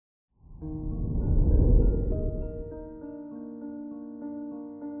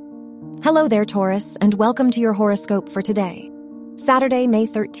Hello there, Taurus, and welcome to your horoscope for today, Saturday, May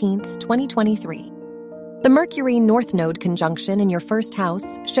 13th, 2023. The Mercury North Node conjunction in your first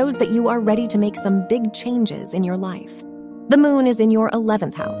house shows that you are ready to make some big changes in your life. The moon is in your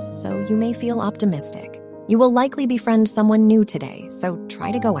 11th house, so you may feel optimistic. You will likely befriend someone new today, so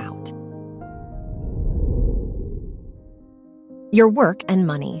try to go out. Your work and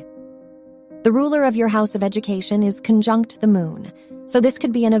money. The ruler of your house of education is conjunct the moon, so this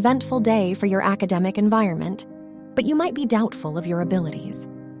could be an eventful day for your academic environment, but you might be doubtful of your abilities.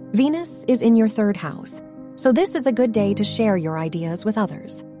 Venus is in your 3rd house, so this is a good day to share your ideas with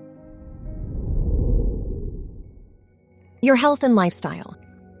others. Your health and lifestyle.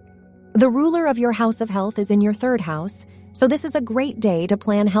 The ruler of your house of health is in your 3rd house, so this is a great day to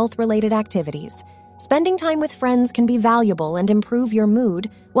plan health-related activities. Spending time with friends can be valuable and improve your mood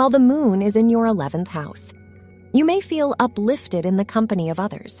while the moon is in your 11th house. You may feel uplifted in the company of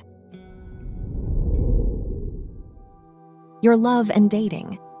others. Your love and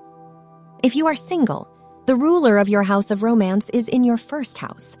dating. If you are single, the ruler of your house of romance is in your 1st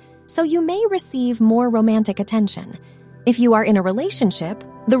house, so you may receive more romantic attention. If you are in a relationship,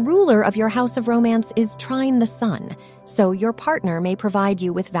 the ruler of your house of romance is trine the sun, so your partner may provide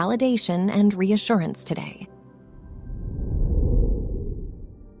you with validation and reassurance today.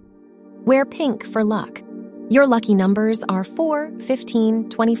 Wear pink for luck. Your lucky numbers are 4, 15,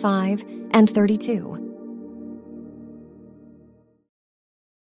 25, and 32.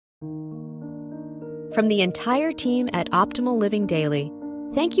 From the entire team at Optimal Living Daily,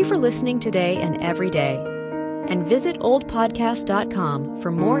 thank you for listening today and every day. And visit oldpodcast.com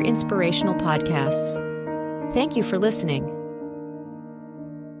for more inspirational podcasts. Thank you for listening.